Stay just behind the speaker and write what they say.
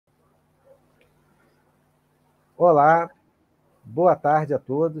Olá, boa tarde a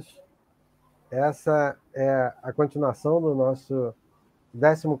todos. Essa é a continuação do nosso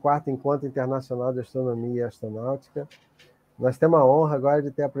 14º Encontro Internacional de Astronomia e Astronáutica. Nós temos a honra agora de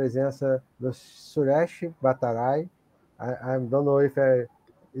ter a presença do Suresh Bhattarai. I don't know if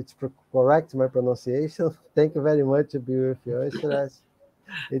it's correct, my pronunciation. Thank you very much to be with you, Suresh.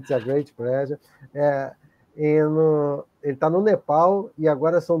 It's a great pleasure. Ele está no Nepal e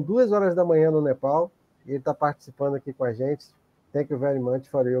agora são 2 horas da manhã no Nepal. Ele está participando aqui com a gente. Thank you very much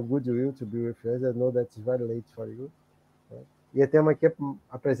for your goodwill to be with us. I know that it's very late for you. E temos aqui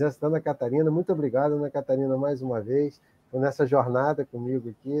a presença da Ana Catarina. Muito obrigado, Ana Catarina, mais uma vez, por nessa jornada comigo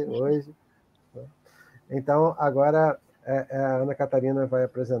aqui hoje. Então, agora a Ana Catarina vai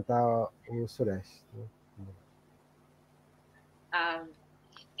apresentar o Suresh.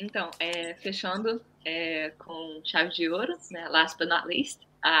 Então, fechando com chave de ouro, né? Last but not least,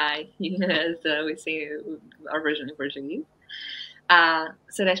 as we say our version in Portuguese,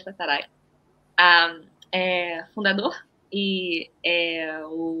 Suresh Bhattarai é fundador e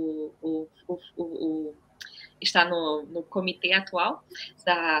está no comitê atual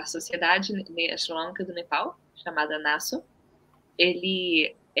da Sociedade Astronômica do Nepal, chamada NASA.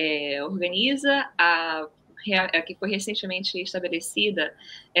 Ele organiza que foi recentemente estabelecida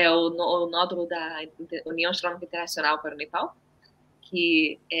o nódulo da União Astronômica Internacional para o Nepal,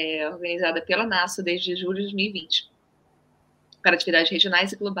 que é organizada pela NASA desde julho de 2020, para atividades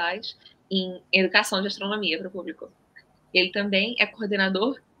regionais e globais em educação de astronomia para o público. Ele também é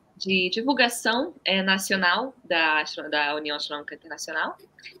coordenador de divulgação nacional da União Astronômica Internacional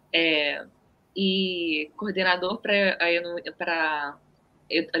e coordenador para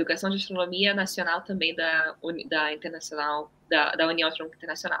educação de astronomia nacional também da Internacional, da União Astronômica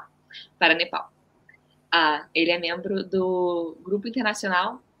Internacional para Nepal. Ele é membro do grupo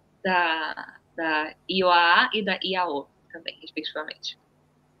internacional da IOAA e da IAO também, respectivamente.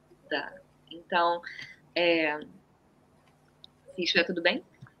 Então, se estiver tudo bem,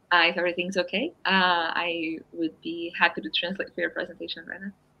 if everything's okay, I would be happy to translate for your presentation right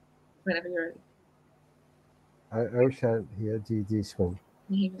now, whenever you're ready. I will share here the screen.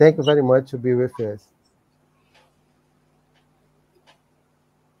 Thank you very much to be with us.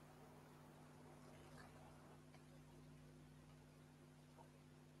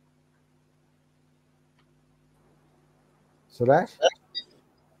 Suresh?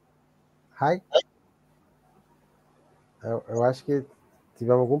 Hi? Eu acho que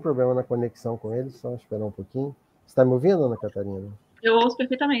tivemos algum problema na conexão com eles, só esperar um pouquinho. Você está me ouvindo, Ana Catarina? Eu ouço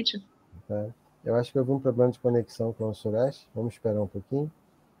perfeitamente. Tá. Eu acho que houve um problema de conexão com o Suresh. Vamos esperar um pouquinho.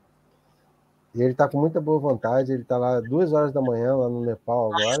 E ele está com muita boa vontade. Ele está lá 2 horas da manhã, lá no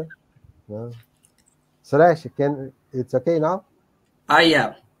Nepal agora. Né? Suresh, it's okay now?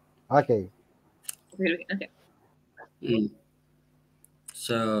 Yeah. Okay.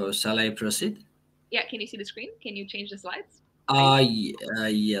 So, shall I proceed? Yeah, can you see the screen? Can you change the slides?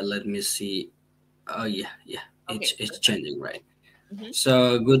 Yeah, let me see. Yeah. Okay, it's changing, right? Mm-hmm.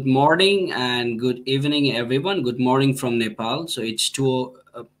 So, good morning and good evening, everyone. Good morning from Nepal. So, it's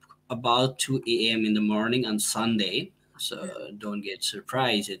about 2 a.m. in the morning on Sunday. So, don't get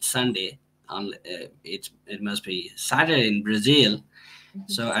surprised. It's Sunday. It must be Saturday in Brazil. Mm-hmm.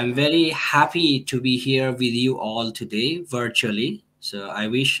 So, I'm very happy to be here with you all today virtually. So, I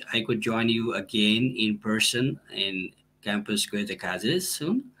wish I could join you again in person in Campus Goethe-Casas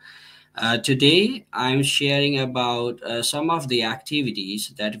soon. Today, I'm sharing about some of the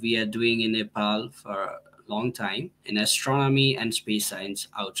activities that we are doing in Nepal for a long time in astronomy and space science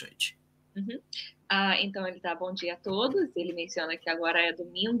outreach. Uhum. Então, ele dá bom dia a todos. Ele menciona que agora é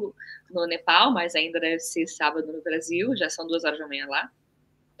domingo no Nepal, mas ainda deve ser sábado no Brasil. Já são 2 horas da manhã lá.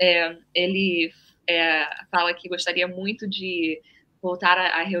 Ele fala que gostaria muito de voltar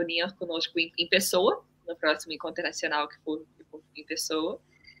a reunir conosco em pessoa, no próximo Encontro Internacional que for em pessoa.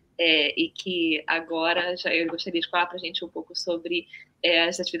 E que agora eu gostaria de falar para a gente um pouco sobre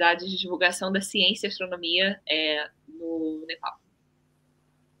as atividades de divulgação da ciência e astronomia no Nepal.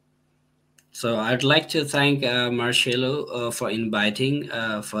 So I'd like to thank Marcelo for inviting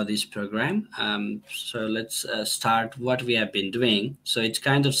for this program. So let's start what we have been doing. So it's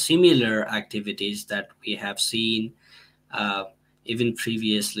kind of similar activities that we have seen even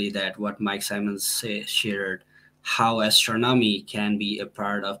previously, that what Mike Simons shared, how astronomy can be a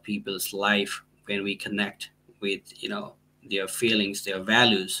part of people's life when we connect with, their feelings, their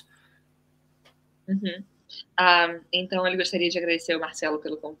values. Uhum. Então, ele gostaria de agradecer ao Marcelo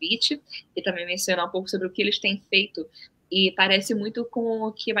pelo convite e também mencionar um pouco sobre o que eles têm feito. E parece muito com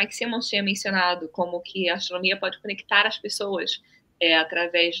o que Mike Simons tinha mencionado, como que a astronomia pode conectar as pessoas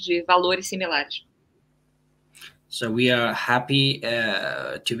através de valores similares. So we are happy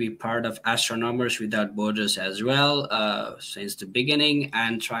to be part of Astronomers Without Borders as well since the beginning,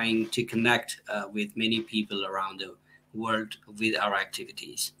 and trying to connect with many people around the world with our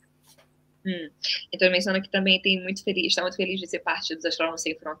activities. Então, ele menciona que também está muito feliz de ser parte dos Astrônomos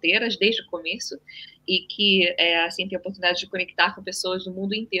Sem Fronteiras desde o começo, e que assim tem a oportunidade de conectar com pessoas do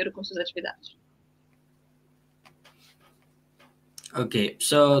mundo inteiro com suas atividades. Okay,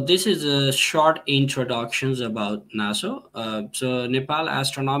 so this is a short introductions about NASA. So Nepal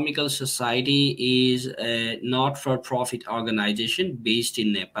Astronomical Society is a not-for-profit organization based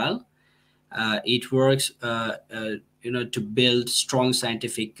in Nepal. It works, to build strong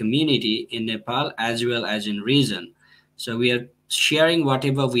scientific community in Nepal as well as in region. So we are sharing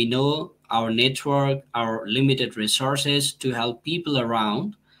whatever we know, our network, our limited resources to help people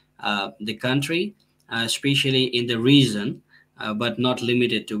around the country, especially in the region. But not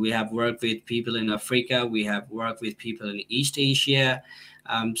limited to. We have worked with people in Africa. We have worked with people in East Asia.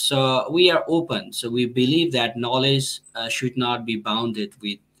 So we are open. So we believe that knowledge should not be bounded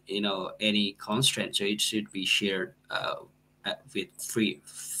with any constraint. So it should be shared with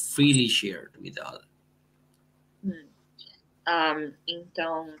freely shared with others.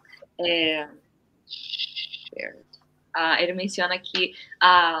 Então, shared. Ele menciona que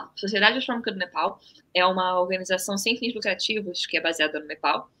a Sociedade Astronômica do Nepal é uma organização sem fins lucrativos que é baseada no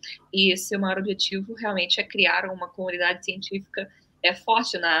Nepal, e seu maior objetivo realmente é criar uma comunidade científica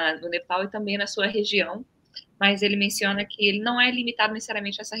forte no Nepal e também na sua região, mas ele menciona que ele não é limitado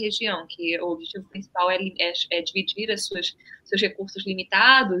necessariamente a essa região, que o objetivo principal é dividir seus recursos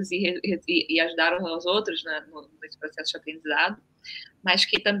limitados e ajudar uns aos outros nesse processo de aprendizado, mas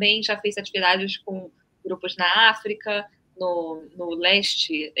que também já fez atividades com grupos na África, no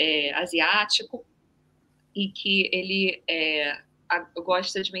leste asiático, e que ele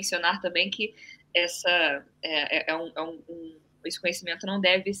gosta de mencionar também que esse conhecimento não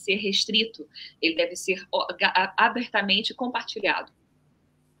deve ser restrito, ele deve ser abertamente compartilhado.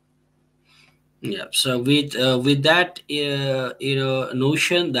 Yeah. So with that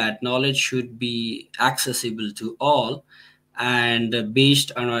notion that knowledge should be accessible to all, and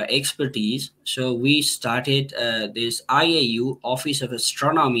based on our expertise, so we started this IAU Office of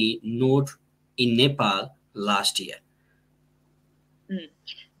Astronomy node in Nepal last year.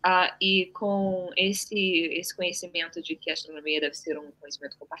 E com esse conhecimento de que a astronomia deve ser um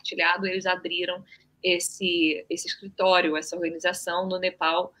conhecimento compartilhado, eles abriram esse escritório, essa organização no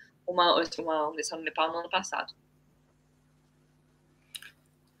Nepal, uma organização no Nepal no ano passado.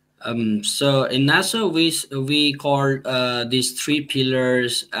 So in NASA, we called these three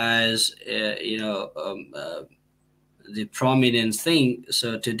pillars as the prominent thing.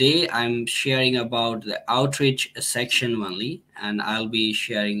 So today I'm sharing about the outreach section only, and I'll be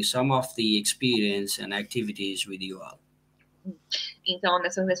sharing some of the experience and activities with you all. Então,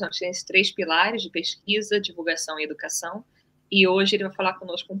 nessa organização tem esses três pilares de pesquisa, divulgação e educação, e hoje ele vai falar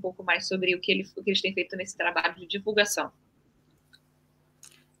conosco um pouco mais sobre o que eles têm feito nesse trabalho de divulgação.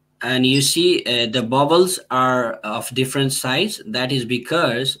 And you see the bubbles are of different size. That is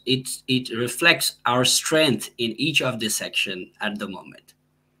because it reflects our strength in each of the section at the moment.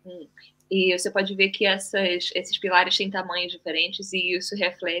 E você pode ver que esses pilares têm tamanhos diferentes, e isso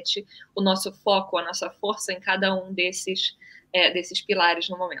reflete o nosso foco, a nossa força em cada um desses pilares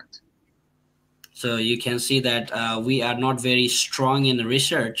no momento. So you can see that we are not very strong in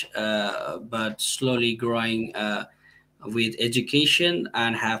research, but slowly growing with education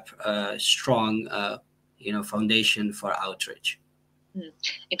and have a strong, foundation for outreach.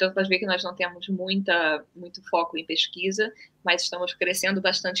 Então, você pode ver que nós não temos muito foco em pesquisa, mas estamos crescendo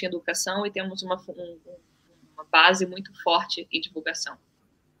bastante em educação e temos uma base muito forte em divulgação.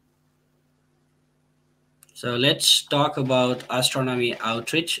 So let's talk about astronomy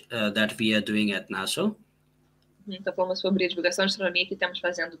outreach that we are doing at NASA. Então, falamos sobre a divulgação de astronomia que estamos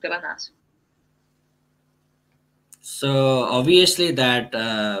fazendo pela NASA. So obviously that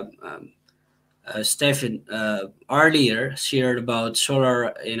Stephen earlier shared about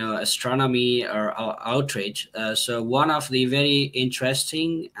solar, astronomy or outreach. So one of the very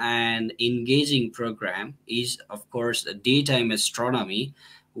interesting and engaging program is, of course, the daytime astronomy,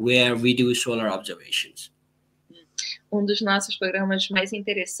 where we do solar observations. Dos nossos programas mais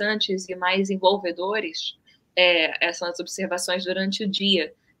interessantes e mais envolvedores são as observações durante o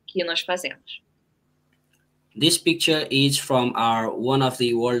dia que nós fazemos. This picture is from one of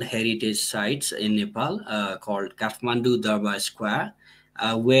the World Heritage Sites in Nepal called Kathmandu Darbar Square,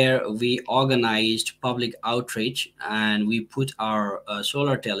 where we organized public outreach and we put our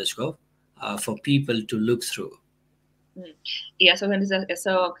solar telescope for people to look through. E essa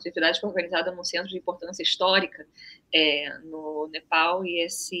atividade foi organizada no Centro de Importância Histórica no Nepal, e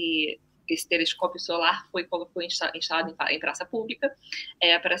esse telescópio solar foi instalado em praça pública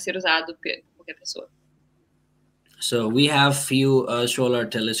para ser usado por qualquer pessoa. So we have few solar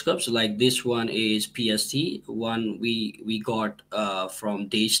telescopes, like this one is PST, one we got from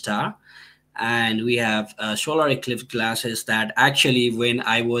Daystar, and we have solar eclipse glasses that actually, when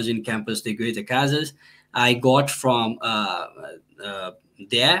I was in campus de Goethe-Casas, I got from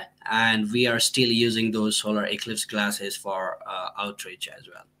there, and we are still using those solar eclipse glasses for outreach as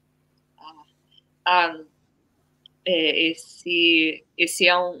well. Esse é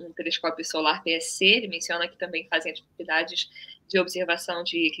telescópio solar PSC. Ele menciona que também fazem atividades de observação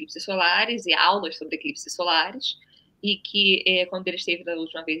de eclipses solares e aulas sobre eclipses solares, e que quando ele esteve da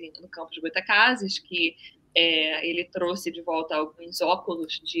última vez no campus de Goethe-Casas, que ele trouxe de volta alguns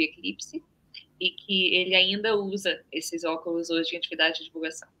óculos de eclipse, e que ele ainda usa esses óculos hoje em atividade de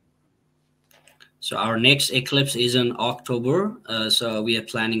divulgação. So our next eclipse is in October, so we are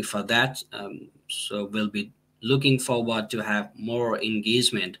planning for that. So we'll be looking forward to have more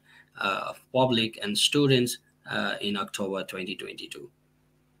engagement of public and students in October 2022.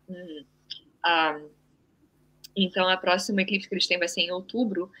 Então, a próxima eclipse que eles têm vai ser em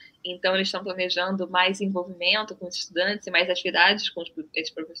outubro. Então, eles estão planejando mais envolvimento com os estudantes e mais atividades com os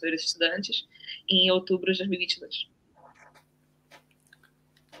professores e estudantes em outubro de 2022.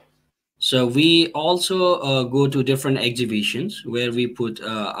 So we also go to different exhibitions where we put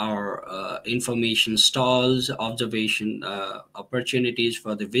our information stalls, observation opportunities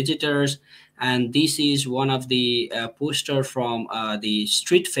for the visitors. And this is one of the poster from the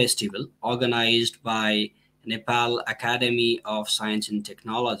street festival organized by Nepal Academy of Science and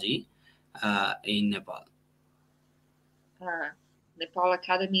Technology in Nepal. Nepal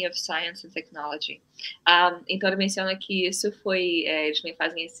Academy of Science and Technology. Então, ele menciona que isso foi... eles também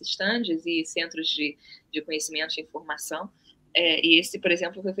fazem esses stands e centros de conhecimento e informação. E esse, por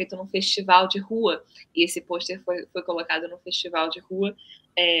exemplo, foi feito num festival de rua. E esse pôster foi colocado no festival de rua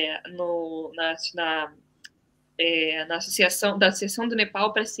na Associação do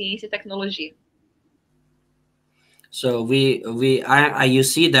Nepal para Ciência e Tecnologia. So you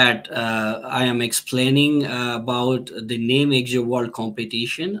see that I am explaining about the Name Exo World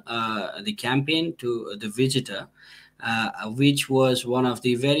competition, the campaign to the visitor, which was one of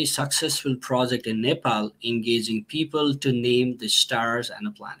the very successful project in Nepal, engaging people to name the stars and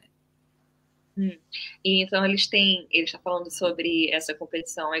a planet. E então ele está falando sobre essa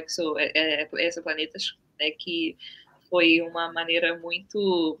competição Exoplanetas, que foi uma maneira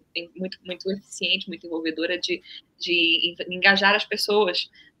muito eficiente, muito envolvedora de engajar as pessoas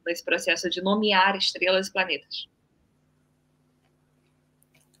nesse processo de nomear estrelas e planetas.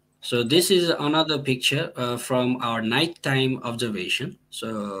 So this is another picture from our nighttime observation.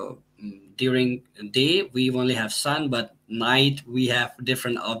 So during the day we only have sun, but night we have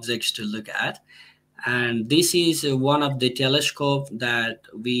different objects to look at. And this is one of the telescope that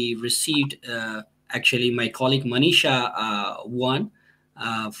we received. Actually, my colleague Manisha won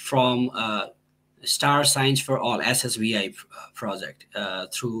from Star Science for All SSVI project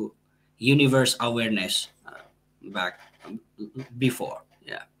through Universe Awareness back before.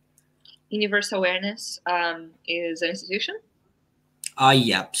 Yeah. Universe Awareness is an institution?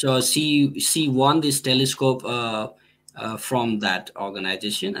 Yeah. So she won this telescope from that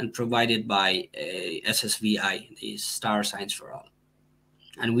organization and provided by SSVI, the Star Science for All.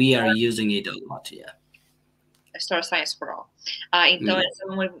 And we are using it a lot, yeah. Star Science for All. Então, essa é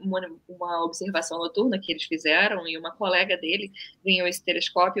uma observação noturna que eles fizeram, e uma colega dele ganhou esse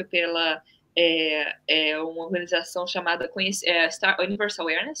telescópio pela uma organização chamada Universe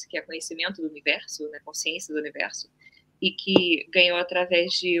Awareness, que é conhecimento do universo, né, consciência do universo, e que ganhou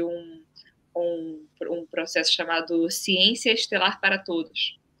através de um processo chamado Ciência Estelar para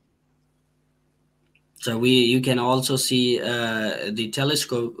Todos. So you can also see the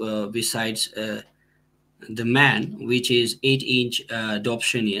telescope besides the man, which is 8-inch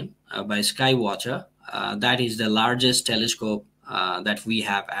Dobsonian by Skywatcher. That is the largest telescope that we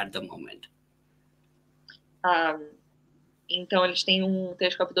have at the moment. Então eles têm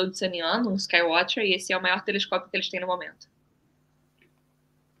telescópio Dobsoniano, Skywatcher, e esse é o maior telescópio que eles têm no momento.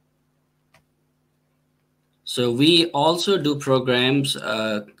 So we also do programs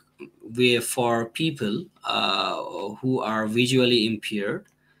for people who are visually impaired,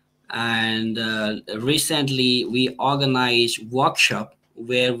 and recently we organized workshop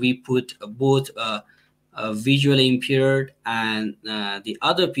where we put both visually impaired and the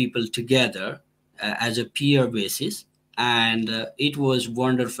other people together as a peer basis, and it was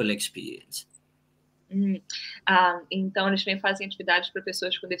wonderful experience. Então, eles também fazem atividades para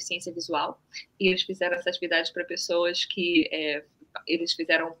pessoas com deficiência visual, e eles fizeram essas atividades para pessoas que eles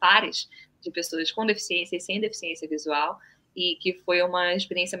fizeram pares de pessoas com deficiência e sem deficiência visual, e que foi uma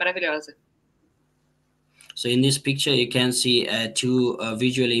experiência maravilhosa. So in this picture, you can see two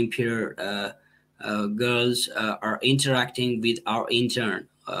visually impaired girls are interacting with our intern,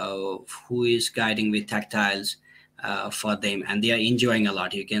 who is guiding with tactiles for them, and they are enjoying a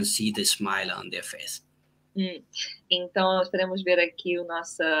lot. You can see the smile on their face. Então, nós podemos ver aqui a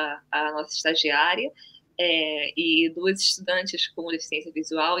nossa estagiária e duas estudantes com deficiência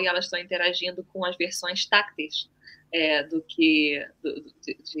visual, e elas estão interagindo com as versões tácteis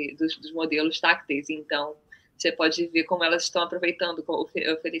dos modelos tácteis. Então, você pode ver como elas estão aproveitando com a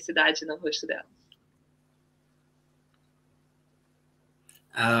felicidade no rosto delas.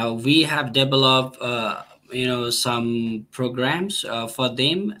 We have developed some programs for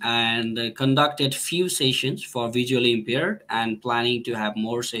them, and conducted few sessions for visually impaired, and planning to have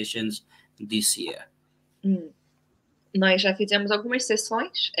more sessions this year. Nós já fizemos algumas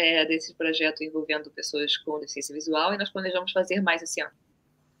sessões desse projeto envolvendo pessoas com deficiência visual, e nós planejamos fazer mais esse ano.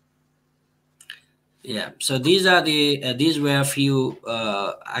 Yeah, so these were a few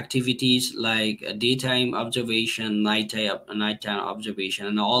activities like daytime observation, nighttime observation,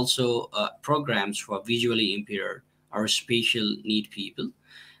 and also programs for visually impaired or special need people.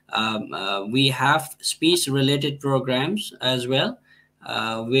 We have space-related programs as well,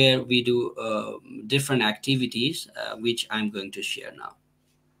 where we do different activities, which I'm going to share now.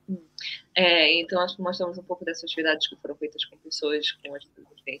 Então, nós mostramos um pouco dessas atividades que foram feitas com pessoas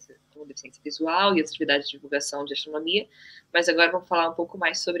com deficiência visual e as atividades de divulgação de astronomia, mas agora vamos falar um pouco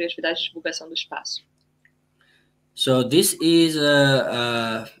mais sobre a atividade de divulgação do espaço. So this is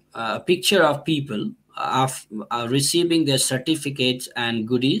a picture of people receiving their certificates and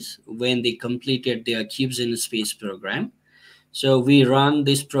goodies when they completed their Cubes in Space program. So we run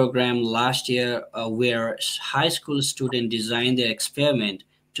this program last year where high school students designed their experiment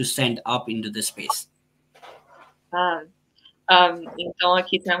to send up into the space. Então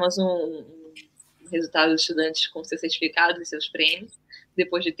aqui temos resultado dos estudantes com seus certificados e seus prêmios,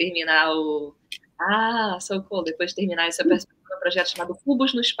 depois de terminar depois de terminar esse projeto chamado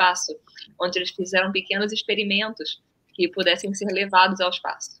Cubos no Espaço, onde eles fizeram pequenos experimentos que pudessem ser levados ao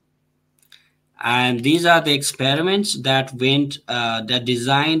espaço. And these are the experiments that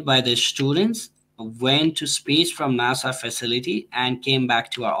designed by the students, went to space from NASA facility and came back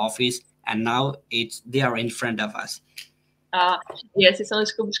to our office, and now they are in front of us. E esses são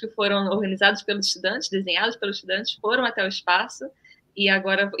os cubos que foram organizados pelos estudantes, desenhados pelos estudantes, foram até o espaço e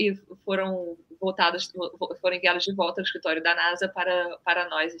agora foram enviados de volta ao escritório da NASA para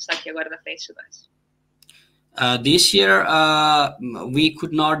nós estar aqui agora na frente de nós. This year, we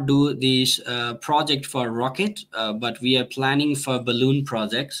could not do this project for rocket, but we are planning for balloon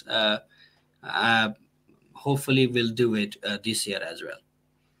projects. Hopefully, we'll do it this year as well.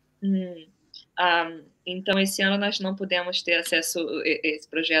 Então, esse ano nós não pudemos ter acesso a esse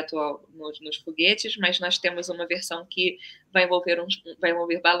projeto nos foguetes, mas nós temos uma versão que vai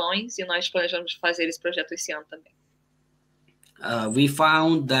envolver balões, e nós planejamos fazer esse projeto esse ano também. We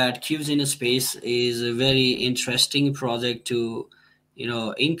found that Cubes in Space is a very interesting project to,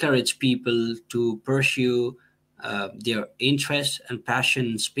 encourage people to pursue their interest and passion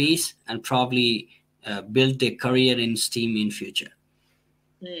in space, and probably build their career in STEAM in future.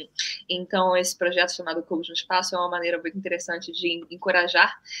 Então, esse projeto chamado Cubos no Espaço é uma maneira muito interessante de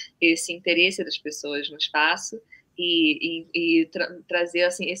encorajar esse interesse das pessoas no espaço e trazer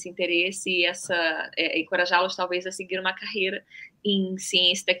assim, esse interesse e encorajá-los talvez a seguir uma carreira em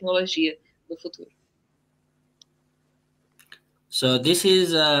ciência e tecnologia no futuro. So this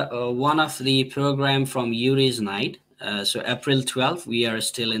is one of the program from Yuri's Night. So April 12th, we are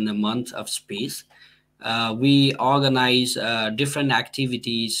still in the month of space. We organize different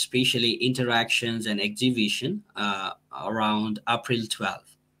activities, especially interactions and exhibition around April 12th.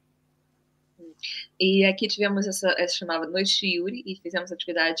 E aqui tivemos essa chamada Noite de Yuri, e fizemos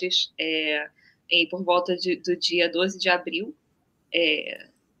atividades por volta do dia 12 de abril.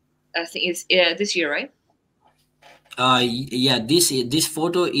 This year, right? Yeah, this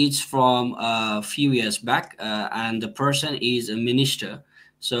photo is from a few years back, and the person is a minister.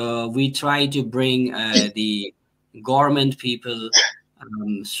 So we try to bring the government people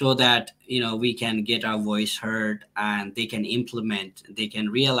so that we can get our voice heard, and they can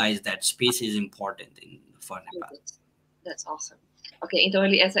realize that space is important for Nepal. That's awesome. Ok, então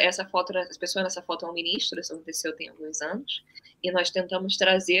essa foto, as pessoas nessa foto é um ministro, isso aconteceu tem alguns anos, e nós tentamos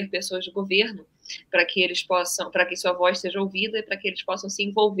trazer pessoas do governo para que eles possam, para que sua voz seja ouvida e para que eles possam se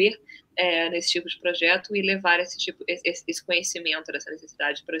envolver nesse tipo de projeto e levar esse conhecimento dessa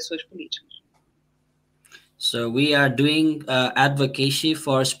necessidade para as suas políticas. So we are doing advocacy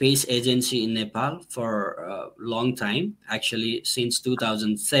for space agency in Nepal for a long time, actually since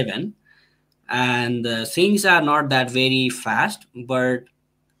 2007. And things are not that very fast, but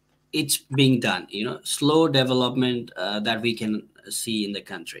it's being done, slow development that we can see in the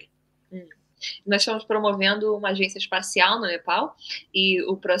country. Nós estamos promovendo uma agência espacial no Nepal e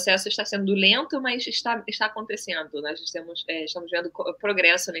o processo está sendo lento, mas está acontecendo. Nós estamos vendo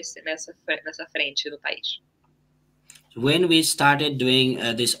progresso nessa frente no país. When we started doing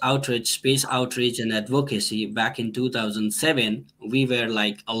this outreach, space outreach and advocacy back in 2007, we were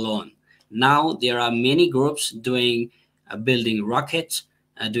like alone. Now there are many groups doing building rockets,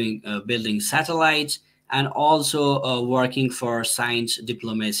 building satellites, and also working for science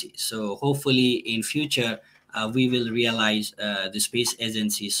diplomacy. So hopefully in future, we will realize the space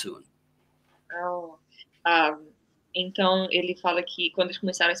agency soon. Então ele fala que quando eles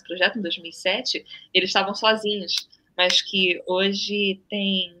começaram esse projeto em 2007, eles estavam sozinhos, mas que hoje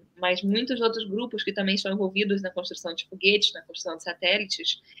tem mais muitos outros grupos que também estão envolvidos na construção de foguetes, na construção de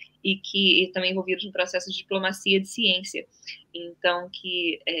satélites, e também envolvidos no processo de diplomacia de ciência. Então,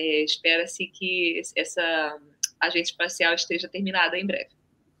 que espera-se que essa agência espacial esteja terminada em breve.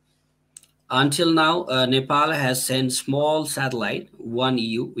 Until now, Nepal has sent small satellite,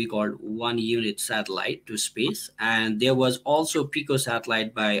 1U, we call 1-unit satellite to space. And there was also Pico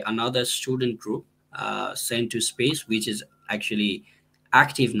satellite by another student group sent to space, which is actually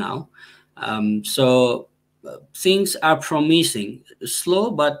active now. So things are promising,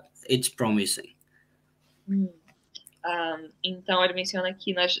 slow, but it's promising. Então, ele menciona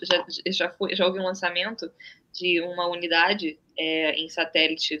que nós já houve um lançamento de uma unidade em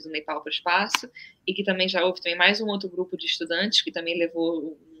satélite do Nepal para o espaço, e que também já houve mais um outro grupo de estudantes que também levou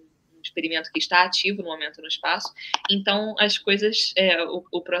um experimento que está ativo no momento no espaço. Então, as coisas,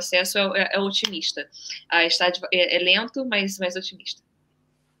 o processo é otimista. É lento, mas otimista.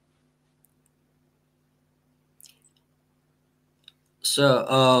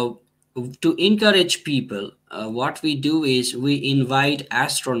 So, to encourage people, what we do is we invite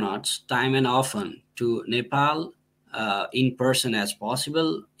astronauts time and often to Nepal in person as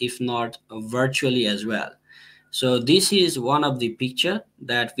possible, if not virtually as well. So this is one of the picture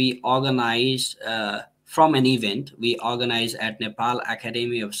that we organize from an event we organize at Nepal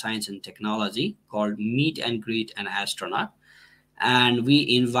Academy of Science and Technology called Meet and Greet an Astronaut. And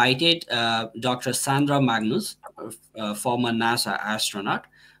we invited Dr. Sandra Magnus, former NASA astronaut,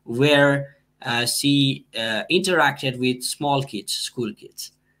 where she interacted with small kids, school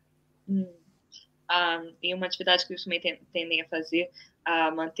kids. E uma atividade que eles também tendem a fazer,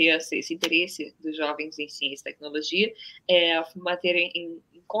 a manter esse interesse dos jovens em ciência e tecnologia, é manter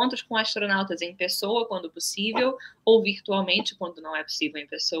encontros com astronautas em pessoa, quando possível, ou virtualmente, quando não é possível em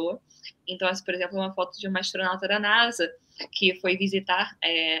pessoa. Então, essa, por exemplo, é uma foto de uma astronauta da NASA que foi visitar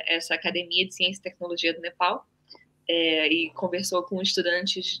essa Academia de Ciência e Tecnologia do Nepal, e conversou com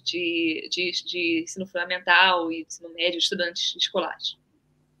estudantes de ensino fundamental e ensino médio, estudantes escolares.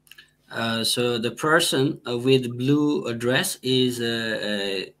 So the person with blue dress is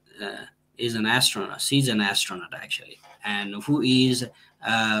an astronaut. She's an astronaut actually, and who is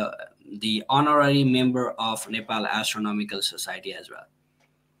the honorary member of Nepal Astronomical Society as well.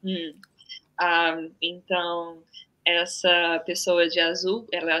 Então, essa pessoa de azul,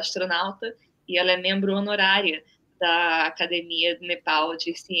 ela é astronauta e ela é membro honorária da Academia do Nepal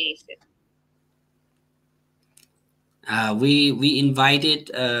de Ciência. We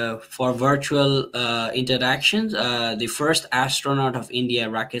invited for virtual interactions the first astronaut of India,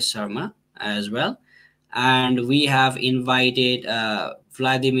 Rakesh Sharma, as well. And we have invited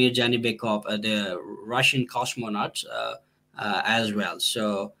Vladimir Janibekov, the Russian cosmonaut, as well.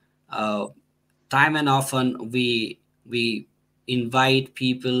 So time and often we invite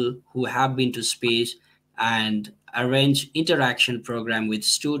people who have been to space and arrange interaction program with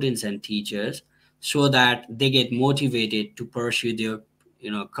students and teachers, so that they get motivated to pursue their,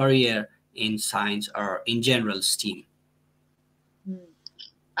 career in science or in general STEAM.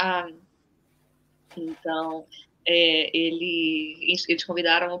 Então, eles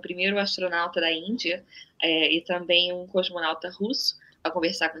convidaram o primeiro astronauta da Índia e também um cosmonauta russo a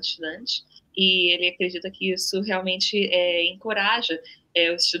conversar com os estudantes. E ele acredita que isso realmente encoraja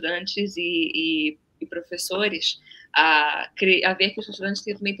os estudantes e professores a ver que os estudantes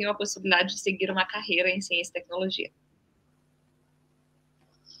também têm a possibilidade de seguir uma carreira em ciência e tecnologia.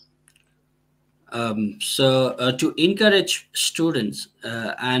 To encourage students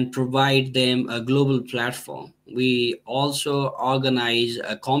and provide them a global platform, we also organize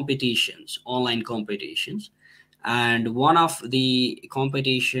competitions, online competitions. And one of the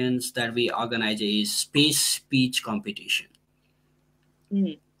competitions that we organize is space speech competition.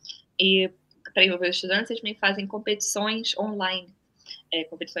 E para envolver os estudantes, eles também fazem competições online,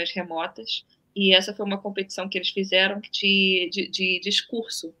 competições remotas. E essa foi uma competição que eles fizeram de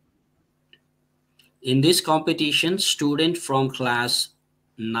discurso. In this competition, students from class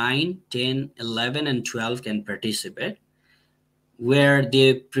 9, 10, 11, and 12 can participate, where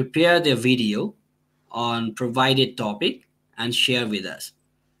they prepare their video on provided topic and share with us.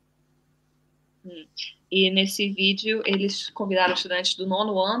 E nesse vídeo, eles convidaram estudantes do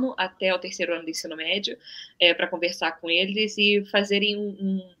 9º ano até o 3º ano do ensino médio para conversar com eles e fazerem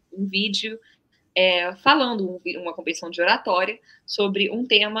um vídeo falando uma competição de oratória sobre um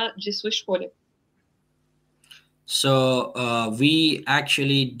tema de sua escolha. So we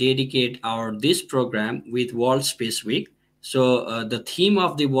actually dedicate this program with World Space Week. So the theme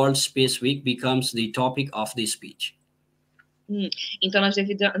of the World Space Week becomes the topic of the speech. Então nós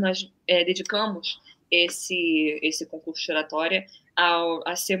dedicamos esse concurso de oratória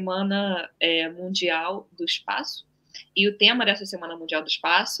à Semana Mundial do Espaço, e o tema dessa Semana Mundial do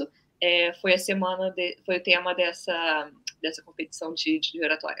Espaço foi o tema dessa competição de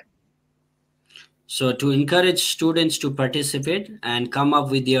oratória. So to encourage students to participate and come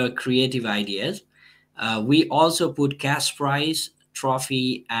up with their creative ideas, we also put cash prize,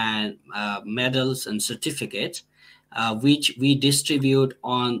 trophy, and medals and certificates, which we distribute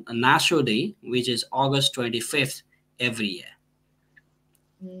on National Day, which is August 25th every year.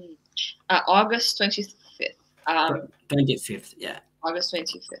 August 25th. 25th, yeah. August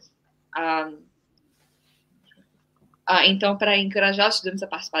 25th. Então, para encorajar os estudantes a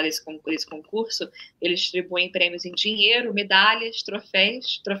participar desse concurso, eles distribuem prêmios em dinheiro, medalhas,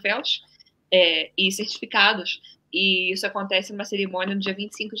 troféus e certificados. E isso acontece em uma cerimônia no dia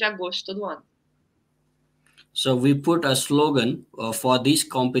 25 de agosto todo ano. So we put a slogan for this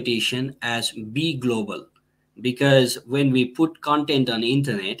competition as "Be Global," because when we put content on the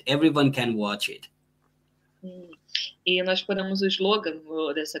internet, everyone can watch it. E nós podemos o slogan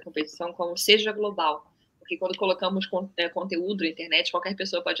dessa competição como "Seja Global", porque quando colocamos conteúdo na internet, qualquer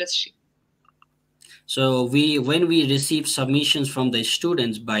pessoa pode assistir. So when we receive submissions from the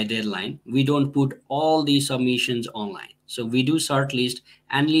students by deadline, we don't put all the submissions online. So we do shortlist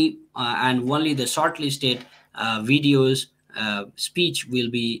and only the shortlisted videos, speech will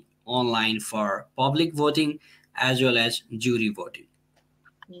be online for public voting as well as jury voting.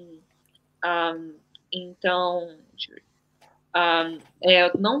 Então,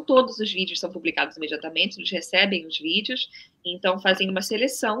 não todos os vídeos são publicados imediatamente, eles recebem os vídeos, então fazem uma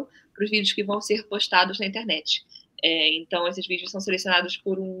seleção para os vídeos que vão ser postados na internet. Então, esses vídeos são selecionados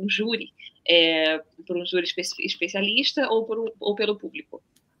por um júri especialista ou pelo público.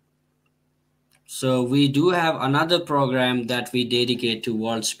 So we do have another program that we dedicate to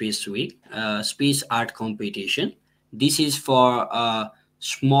World Space Week, Space Art Competition. This is for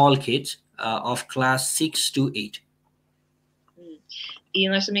small kids of class 6 to 8. E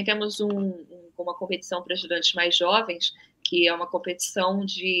nós também temos uma competição para estudantes mais jovens, que é uma competição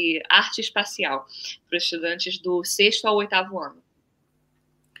de arte espacial para estudantes do 6º ao 8º ano.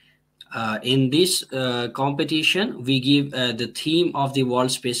 In this competition, we give the theme of the World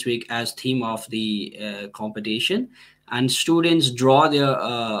Space Week as theme of the competition, and students draw their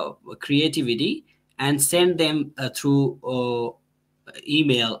creativity and send them through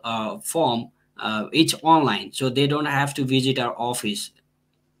email form. It's online, so they don't have to visit our office.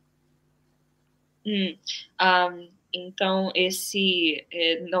 Então,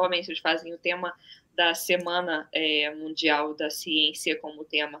 novamente, eles fazem o tema da Semana Mundial da Ciência como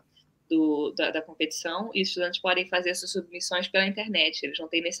tema da competição, e os estudantes podem fazer suas submissões pela internet. Eles não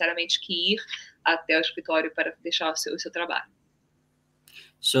têm necessariamente que ir até o escritório para deixar o seu trabalho.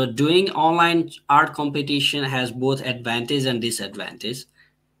 So doing online art competition has both advantage and disadvantage.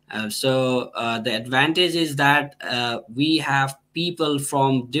 The advantage is that we have people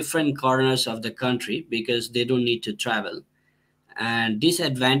from different corners of the country because they don't need to travel. And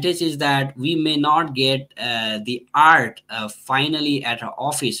disadvantage is that we may not get the art finally at our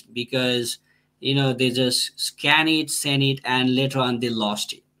office because, they just scan it, send it, and later on they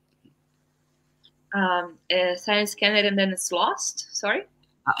lost it. Scan it and then it's lost? Sorry?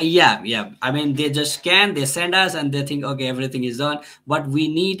 Yeah. I mean, they just scan, they send us, and they think, okay, everything is done. But we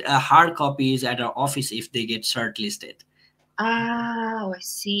need hard copies at our office if they get shortlisted. I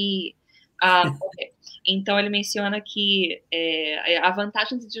see. Okay. Então, ele menciona que há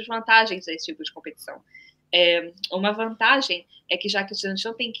vantagens e desvantagens a esse tipo de competição. Uma vantagem é que, já que os estudantes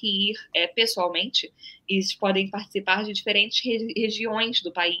não têm que ir pessoalmente, eles podem participar de diferentes regiões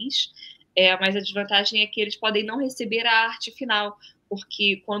do país, mas a desvantagem é que eles podem não receber a arte final,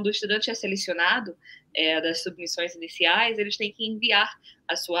 porque quando o estudante é selecionado das submissões iniciais, eles têm que enviar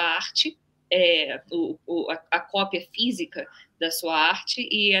a sua arte, a cópia física da sua arte,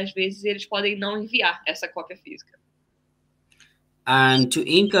 e às vezes eles podem não enviar essa cópia física. And to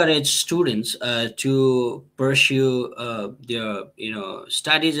encourage students to pursue their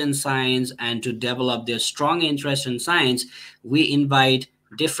studies in science and to develop their strong interest in science, we invite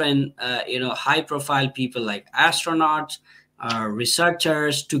different high profile people like astronauts,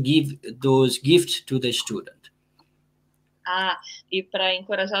 researchers, to give those gifts to the student. E para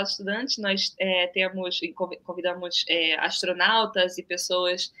encorajar os estudantes, nós convidamos astronautas e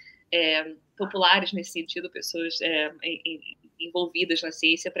pessoas populares nesse sentido, pessoas envolvidas na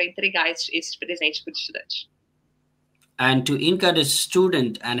ciência, para entregar esses presentes para os estudantes. And to encourage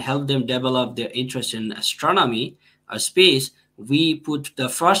students and help them develop their interest in astronomy or space, we put the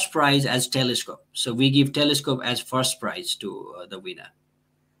first prize as telescope. So we give telescope as first prize to the winner.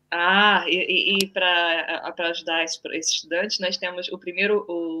 E para ajudar esses estudantes, nós temos o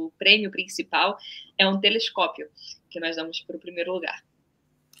prêmio principal é um telescópio que nós damos para o primeiro lugar.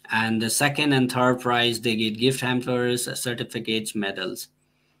 And the second and third prize, they get gift hampers, certificates, medals.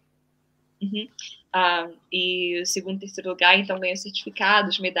 E o segundo e terceiro lugar, então, ganham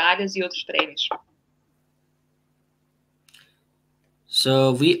certificados, medalhas e outros prêmios.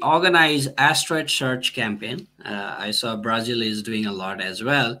 So we organize asteroid search campaign. I saw Brazil is doing a lot as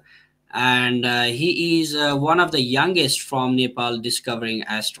well. And he is one of the youngest from Nepal discovering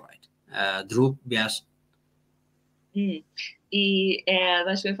asteroid, Dhruv Vyas. E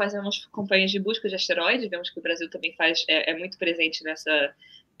nós também fazemos campanhas de busca de asteroides. Vemos que o Brasil também é muito presente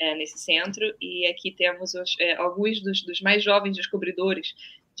nesse centro. E aqui temos alguns dos mais jovens descobridores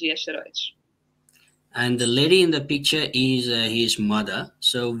de asteroides. And the lady in the picture is his mother.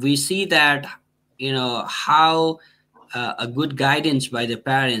 So we see that, how a good guidance by the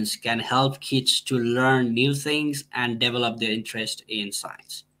parents can help kids to learn new things and develop their interest in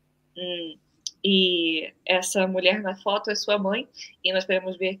science. E essa mulher na foto é sua mãe, e nós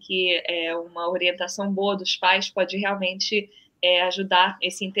podemos ver que uma orientação boa dos pais pode realmente ajudar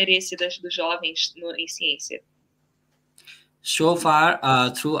esse interesse dos jovens em ciência. So far,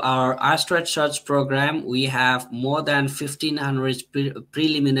 through our asteroid search program, we have more than 1,500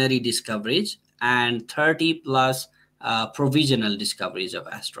 preliminary discoveries and 30 plus provisional discoveries of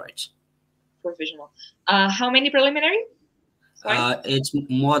asteroids. Provisional. How many preliminary? It's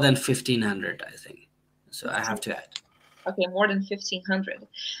more than 1,500, I think. So I have to add. Okay, more than 1,500.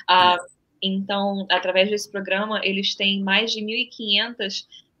 Yeah. Então, através desse programa, eles têm mais de 1.500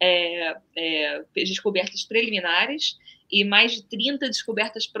 descobertas preliminares e mais de 30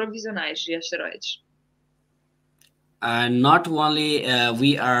 descobertas provisionais de asteroides. Not only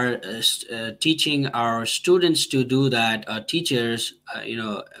we are teaching our students to do that, our teachers,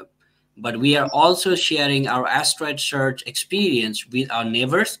 but we are also sharing our asteroid search experience with our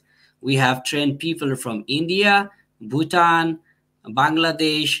neighbors. We have trained people from India, Bhutan,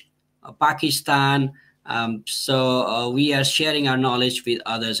 Bangladesh, Pakistan. So we are sharing our knowledge with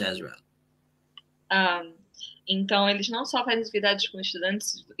others as well. Então, eles não só fazem atividades com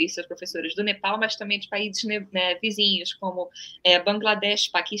estudantes e seus professores do Nepal, mas também de países vizinhos, como Bangladesh,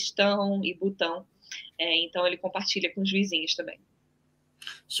 Paquistão e Butão. Então, ele compartilha com os vizinhos também.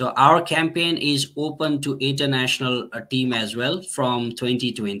 So our campaign is open to international team as well from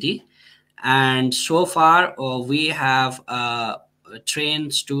 2020. And so far, we have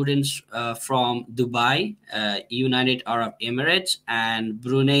trained students from Dubai, United Arab Emirates, and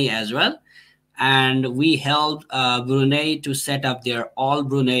Brunei as well. And we helped Brunei to set up their All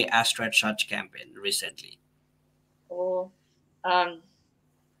Brunei Asteroid Search campaign recently.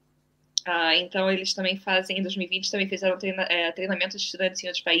 Então, eles também fazem, em 2020, também fizeram treinamento de estudantes em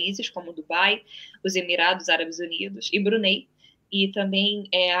outros países, como Dubai, os Emirados Árabes Unidos e Brunei. E também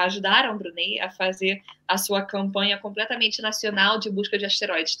ajudaram Brunei a fazer a sua campanha completamente nacional de busca de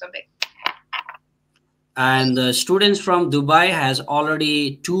asteroides também. And the students from Dubai has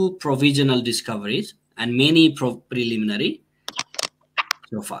already 2 provisional discoveries and many preliminary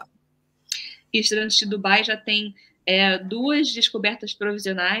so far. E estudantes de Dubai já têm 2 descobertas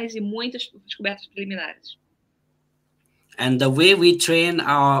provisionais e muitas descobertas preliminares. And the way we train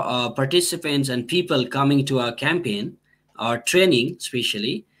our participants and people coming to our campaign, our training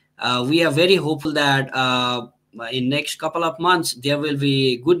especially, we are very hopeful that in next couple of months, there will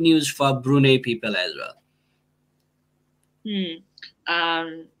be good news for Brunei people as well.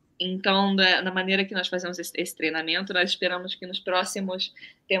 Então, da maneira que nós fazemos esse treinamento, nós esperamos que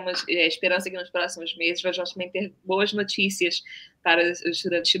temos esperança que nos próximos meses nós vamos também ter boas notícias para os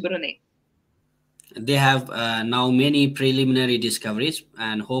estudantes de Brunei. They have now many preliminary discoveries,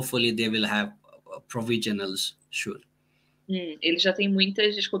 and hopefully they will have provisionals soon. Eles já têm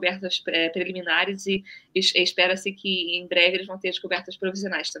muitas descobertas preliminares e espera-se que em breve eles vão ter descobertas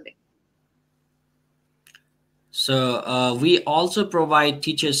provisionais também. So we also provide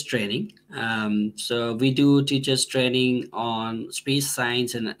teachers training. So we do teachers training on space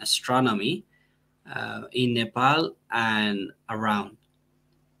science and astronomy in Nepal and around.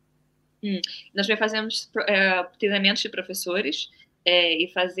 Nós também fazemos treinamentos de professores e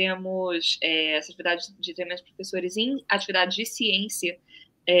fazemos essa atividade de treinamento de professores em atividades de ciência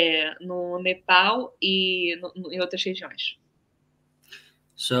no Nepal e em outras regiões.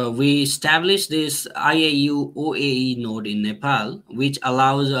 So we established this IAU OAE node in Nepal, which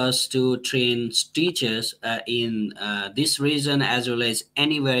allows us to train teachers in this region as well as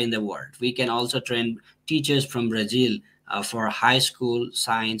anywhere in the world. We can also train teachers from Brazil for high school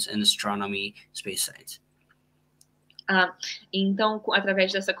science and astronomy, space science. Então,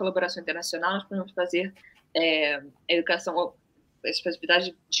 através dessa colaboração internacional, nós podemos fazer educação,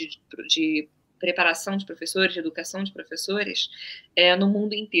 atividade de preparação de professores, de educação de professores no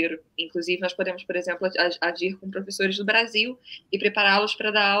mundo inteiro. Inclusive, nós podemos, por exemplo, agir com professores do Brasil e prepará-los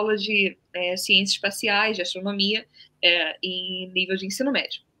para dar aulas de ciências espaciais, de astronomia, em nível de ensino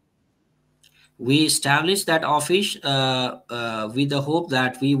médio. We established that office with the hope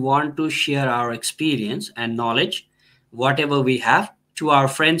that we want to share our experience and knowledge, whatever we have, to our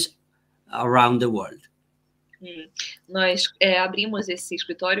friends around the world. Nós abrimos esse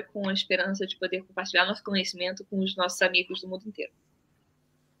escritório com a esperança de poder compartilhar nosso conhecimento com os nossos amigos do mundo inteiro.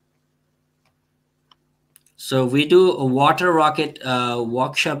 So we do a water rocket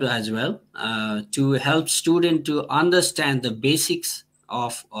workshop as well to help students to understand the basics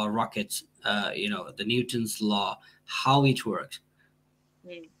of rockets, the Newton's law, how it works.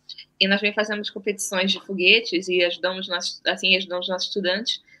 E nós também fazemos competições de foguetes e ajudamos nossos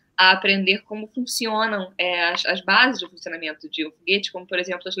estudantes a aprender como funcionam as bases do funcionamento de um foguete, como, por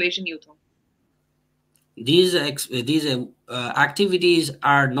exemplo, as leis de Newton. These activities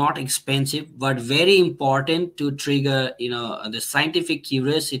are not expensive, but very important to trigger, the scientific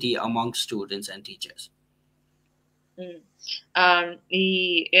curiosity among students and teachers.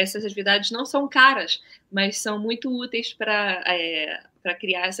 E essas atividades não são caras, mas são muito úteis para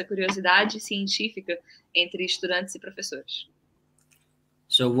criar essa curiosidade científica entre estudantes e professores.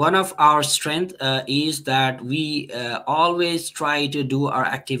 So one of our strengths is that we always try to do our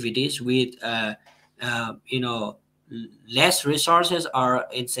activities with, less resources or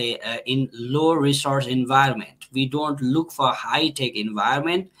in low resource environment. We don't look for high-tech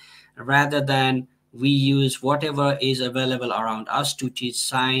environment, rather than we use whatever is available around us to teach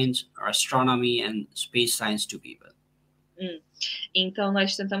science or astronomy and space science to people. Então,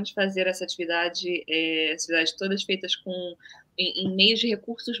 nós tentamos fazer essa atividade todas feitas em meios de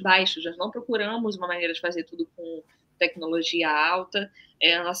recursos baixos. Nós não procuramos uma maneira de fazer tudo com tecnologia alta.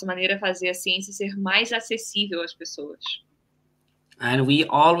 A nossa maneira é fazer a ciência ser mais acessível às pessoas. And we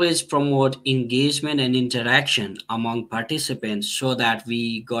always promote engagement and interaction among participants so that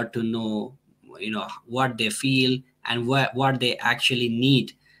we got to know, what they feel and what they actually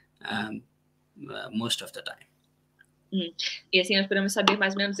need most of the time. E assim nós podemos saber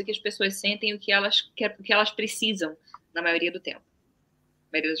mais ou menos o que as pessoas sentem e o que elas precisam na maioria do tempo,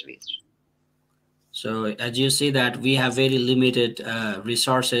 na maioria das vezes. So as you see that we have very limited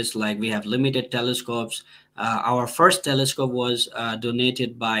resources, like we have limited telescopes. Our first telescope was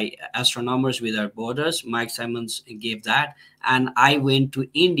donated by Astronomers Without Borders. Mike Simons gave that. And I went to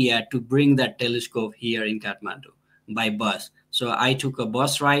India to bring that telescope here in Kathmandu by bus. So I took a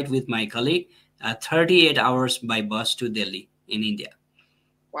bus ride with my colleague, 38 hours by bus to Delhi in India.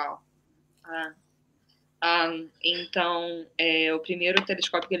 Wow. Então, o primeiro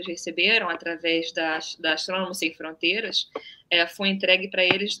telescópio que eles receberam através da Astronomia Sem Fronteiras foi entregue para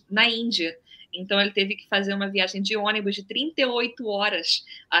eles na Índia. Então, ele teve que fazer uma viagem de ônibus de 38 horas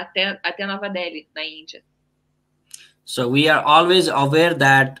até Nova Delhi, na Índia. So we are always aware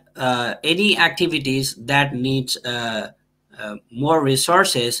that any activities that needs more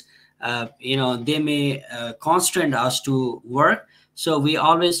resources, they may constrain us to work. So we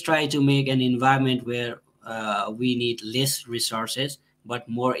always try to make an environment where we need less resources, but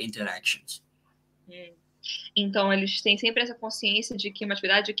more interactions. Então, eles têm sempre essa consciência de que uma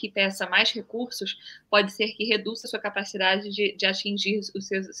atividade que peça mais recursos pode ser que reduza a sua capacidade de atingir os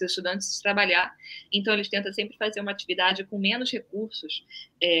seus estudantes de trabalhar. Então, eles tentam sempre fazer uma atividade com menos recursos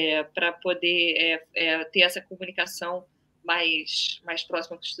para poder ter essa comunicação mais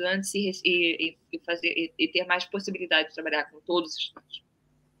próxima com os estudantes e ter mais possibilidade de trabalhar com todos os estudantes.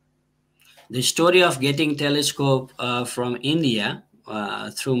 The story of getting telescope from India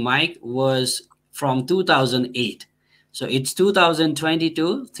through Mike was from 2008. So it's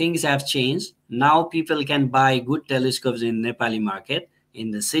 2022. Things have changed. Now people can buy good telescopes in Nepali market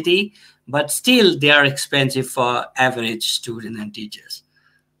in the city, but still they are expensive for average student and teachers.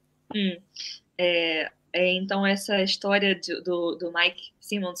 Então, essa história do Mike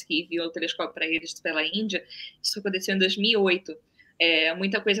Simmons, que enviou o telescópio para eles pela Índia, isso aconteceu em 2008.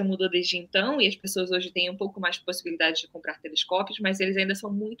 Muita coisa mudou desde então e as pessoas hoje têm um pouco mais de possibilidade de comprar telescópios, mas eles ainda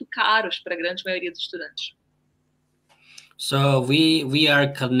são muito caros para a grande maioria dos estudantes. So we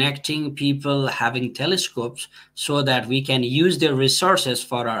are connecting people having telescopes so that we can use their resources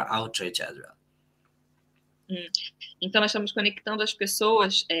for our outreach as well. Então, nós estamos conectando as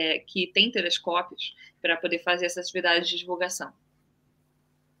pessoas que têm telescópios para poder fazer essas atividades de divulgação.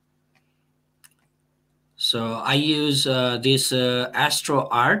 So I use this astro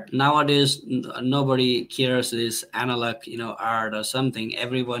art. Nowadays, nobody cares this analog, art or something.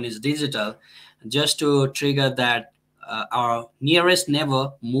 Everyone is digital, just to trigger that our nearest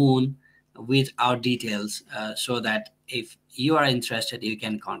neighbor moon with our details, so that if you are interested, you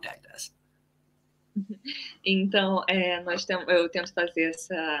can contact us. Então, eu tento fazer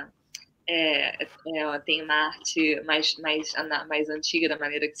essa... tem uma arte mais antiga da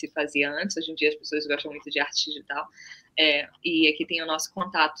maneira que se fazia antes. Hoje em dia as pessoas gostam muito de arte digital. E aqui tem o nosso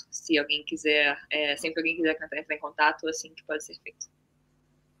contato. Se alguém quiser, sempre alguém quiser entrar em contato, assim que pode ser feito.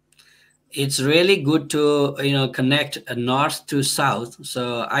 It's really good to connect north to south.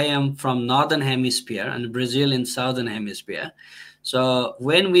 So I am from northern hemisphere and Brazil in southern hemisphere. So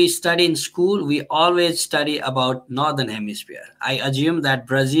when we study in school, we always study about northern hemisphere. I assume that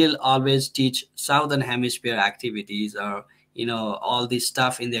Brazil always teach southern hemisphere activities or all this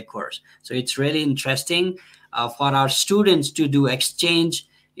stuff in their course. So it's really interesting for our students to do exchange,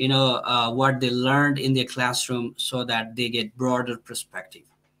 what they learned in their classroom, so that they get broader perspective.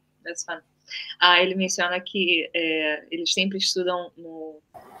 That's fun. Ele menciona que eles sempre estudam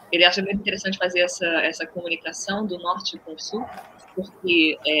Ele acha muito interessante fazer essa comunicação do norte com o sul,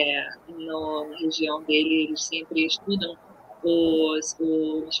 porque na região dele eles sempre estudam o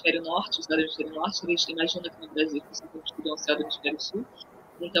hemisfério norte, o céu do hemisfério norte. Eles imaginam que no Brasil eles sempre estudam o céu do hemisfério sul.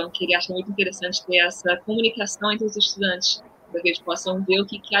 Então, que ele acha muito interessante ter essa comunicação entre os estudantes, para que eles possam ver o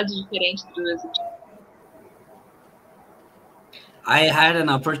que há de diferente entre os estudantes. I had an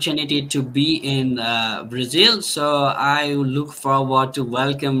opportunity to be in Brazil, so I look forward to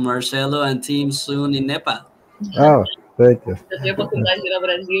welcome Marcelo and team soon in Nepal. Oh, thank you. Eu tive a oportunidade de ir ao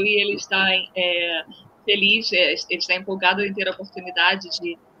Brasil e ele está feliz, ele está empolgado em ter a oportunidade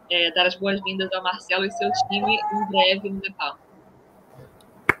de dar as boas-vindas ao Marcelo e seu time em breve no Nepal.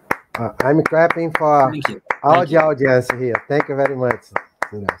 I'm clapping for all the audience here. Thank you very much.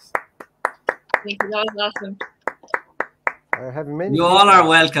 Thank you. That was awesome. You all are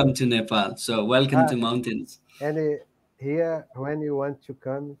welcome to Nepal. So welcome to mountains. And here, when you want to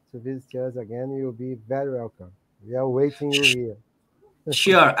come to visit us again, you'll be very welcome. We are waiting you here.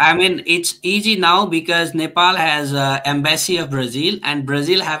 Sure. I mean, it's easy now because Nepal has embassy of Brazil and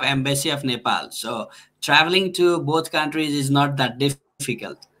Brazil have embassy of Nepal. So traveling to both countries is not that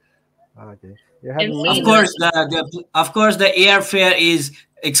difficult. Okay. Of course, the airfare is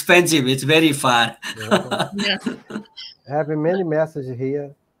expensive. It's very far. Yeah. I have many messages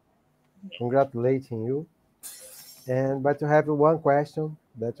here congratulating you. But you have one question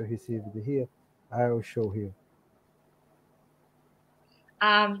that you received here. I will show here.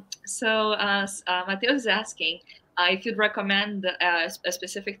 So Mateus is asking if you'd recommend a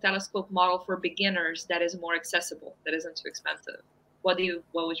specific telescope model for beginners that is more accessible, that isn't too expensive. What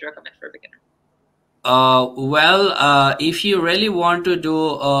would you recommend for a beginner? If you really want to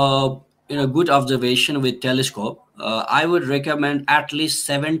do good observation with telescope, I would recommend at least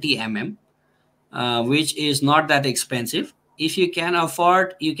 70 mm, which is not that expensive. If you can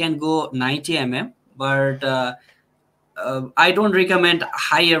afford, you can go 90 mm, but I don't recommend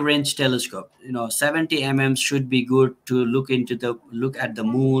higher range telescope. 70 mm should be good to look at the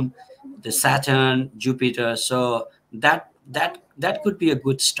moon, the Saturn, Jupiter. So that could be a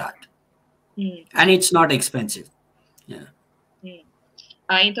good start. And it's not expensive. Yeah.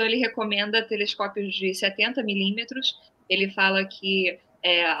 Então ele recomenda telescópios de 70 milímetros. Ele fala que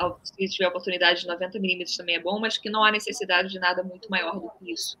se tiver a oportunidade de 90 milímetros também é bom, mas que não há necessidade de nada muito maior do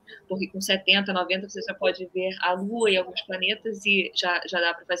que isso, porque com 70, 90 você já pode ver a Lua e alguns planetas e já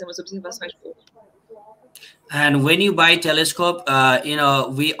dá para fazer umas observações boas. And when you buy telescope,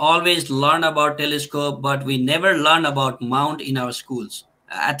 we always learn about telescope, but we never learn about mount in our schools.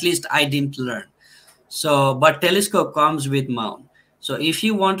 At least I didn't learn. So, but telescope comes with mount. So if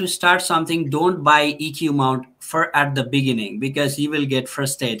you want to start something, don't buy EQ mount at the beginning, because you will get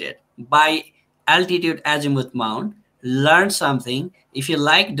frustrated. Buy altitude azimuth mount, learn something. If you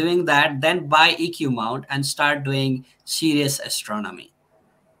like doing that, then buy EQ mount and start doing serious astronomy.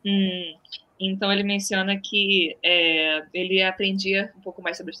 Então ele menciona que ele aprendia um pouco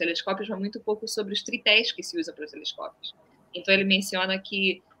mais sobre os telescópios, mas muito pouco sobre os tripés que se usam para os telescópios. Então ele menciona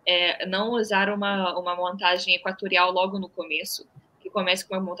que não usar uma montagem equatorial logo no começo, que comece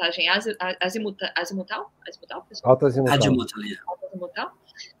com uma montagem azimutal? Alta azimutal. Alta azimutal.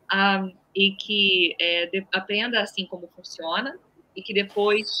 E que aprenda assim como funciona e que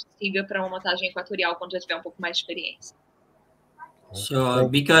depois siga para uma montagem equatorial quando já tiver um pouco mais de experiência. So,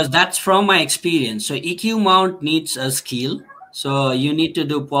 because that's from my experience. So EQ mount needs a skill. So you need to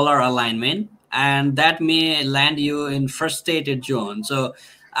do polar alignment, and that may land you in frustrated zone. So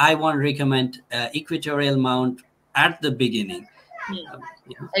I won't recommend equatorial mount at the beginning.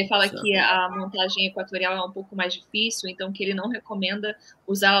 Ele fala que a montagem equatorial é um pouco mais difícil, então que ele não recomenda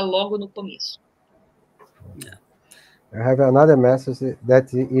usá-la logo no começo. Yeah. I have another message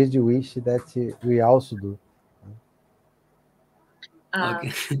that is the wish that we also do.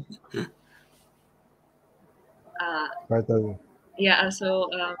 Okay. Yeah, so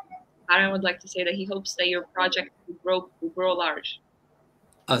Aaron would like to say that he hopes that your project will grow large.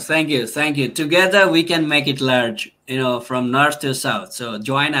 Oh, thank you. Together we can make it large, from north to south. So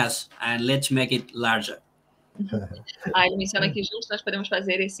join us and let's make it larger. Ele menciona que juntos nós podemos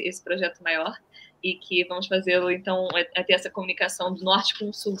fazer esse projeto maior e que vamos fazê-lo, então, ter essa comunicação do norte com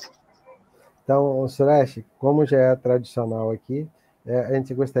o sul. Então, Suresh, como já é tradicional aqui, a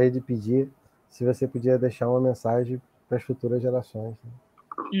gente gostaria de pedir se você podia deixar uma mensagem para as futuras gerações.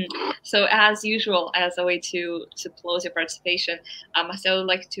 So, as usual, as a way to close your participation, Marcelo would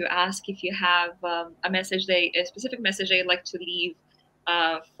like to ask if you have a specific message that you'd like to leave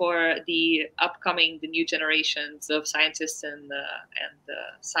for the new generations of scientists and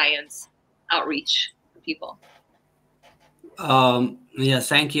science outreach for people. Yeah,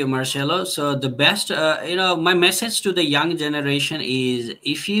 thank you, Marcelo. So the best, my message to the young generation is,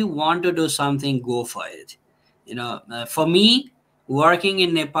 if you want to do something, go for it. For me, working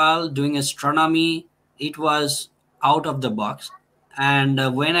in Nepal, doing astronomy, it was out of the box. And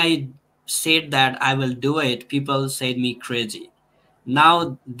when I said that I will do it, people said me crazy.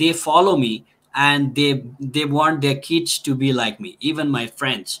 Now they follow me and they want their kids to be like me, even my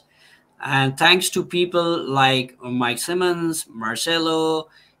friends. And thanks to people like Mike Simmons, Marcelo,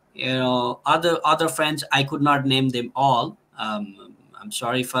 other friends, I could not name them all. I'm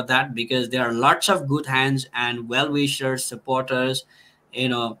sorry for that, because there are lots of good hands and well-wishers, supporters,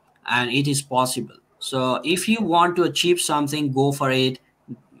 and it is possible. So if you want to achieve something, go for it.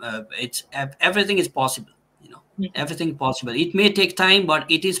 Everything is possible. Everything possible. It may take time, but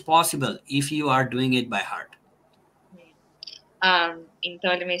it is possible if you are doing it by heart.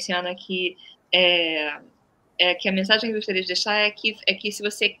 Então ele menciona que que a mensagem que eu gostaria de deixar é que se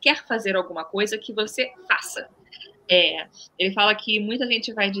você quer fazer alguma coisa, que você faça. Ele fala que muita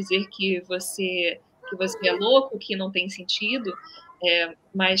gente vai dizer que você é louco, que não tem sentido,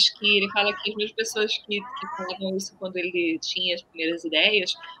 mas que ele fala que as mesmas pessoas que falavam isso quando ele tinha as primeiras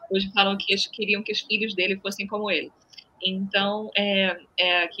ideias, hoje falam que queriam que os filhos dele fossem como ele. Então,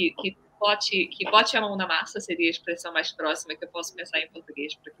 que bote a mão na massa seria a expressão mais próxima que eu posso pensar em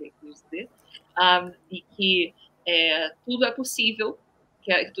português para que ele quis dizer, e que tudo é possível,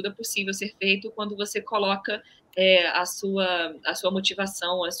 tudo é possível ser feito quando você coloca a sua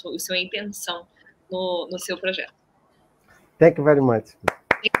motivação, a sua intenção no seu projeto. Thank you very much.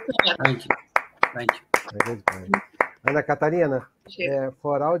 Thank you. Ana Catarina,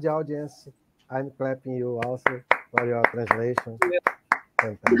 for all the audience, I'm clapping you also for your translation.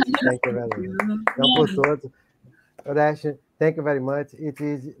 Fantastic. Thank you very much. Então, por todos, Suresh, thank you very much. It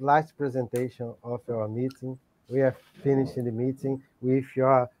is last presentation of our meeting. We are finishing the meeting with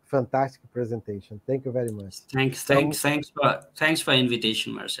your fantastic presentation. Thank you very much. Thanks for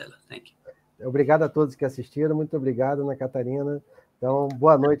invitation, Marcelo. Thank you. Obrigado a todos que assistiram. Muito obrigado, Ana Catarina. Então,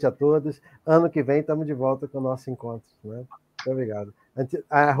 boa noite a todos. Ano que vem estamos de volta com o nosso encontro, né? Muito obrigado.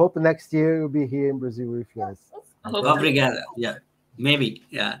 I hope next year you'll be here in Brazil with us. Obrigado. Yeah. Maybe.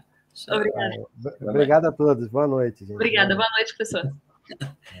 Yeah. So, Obrigada. Obrigado a todos. Boa noite, gente. Obrigada. Boa noite, pessoal.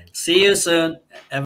 See you soon.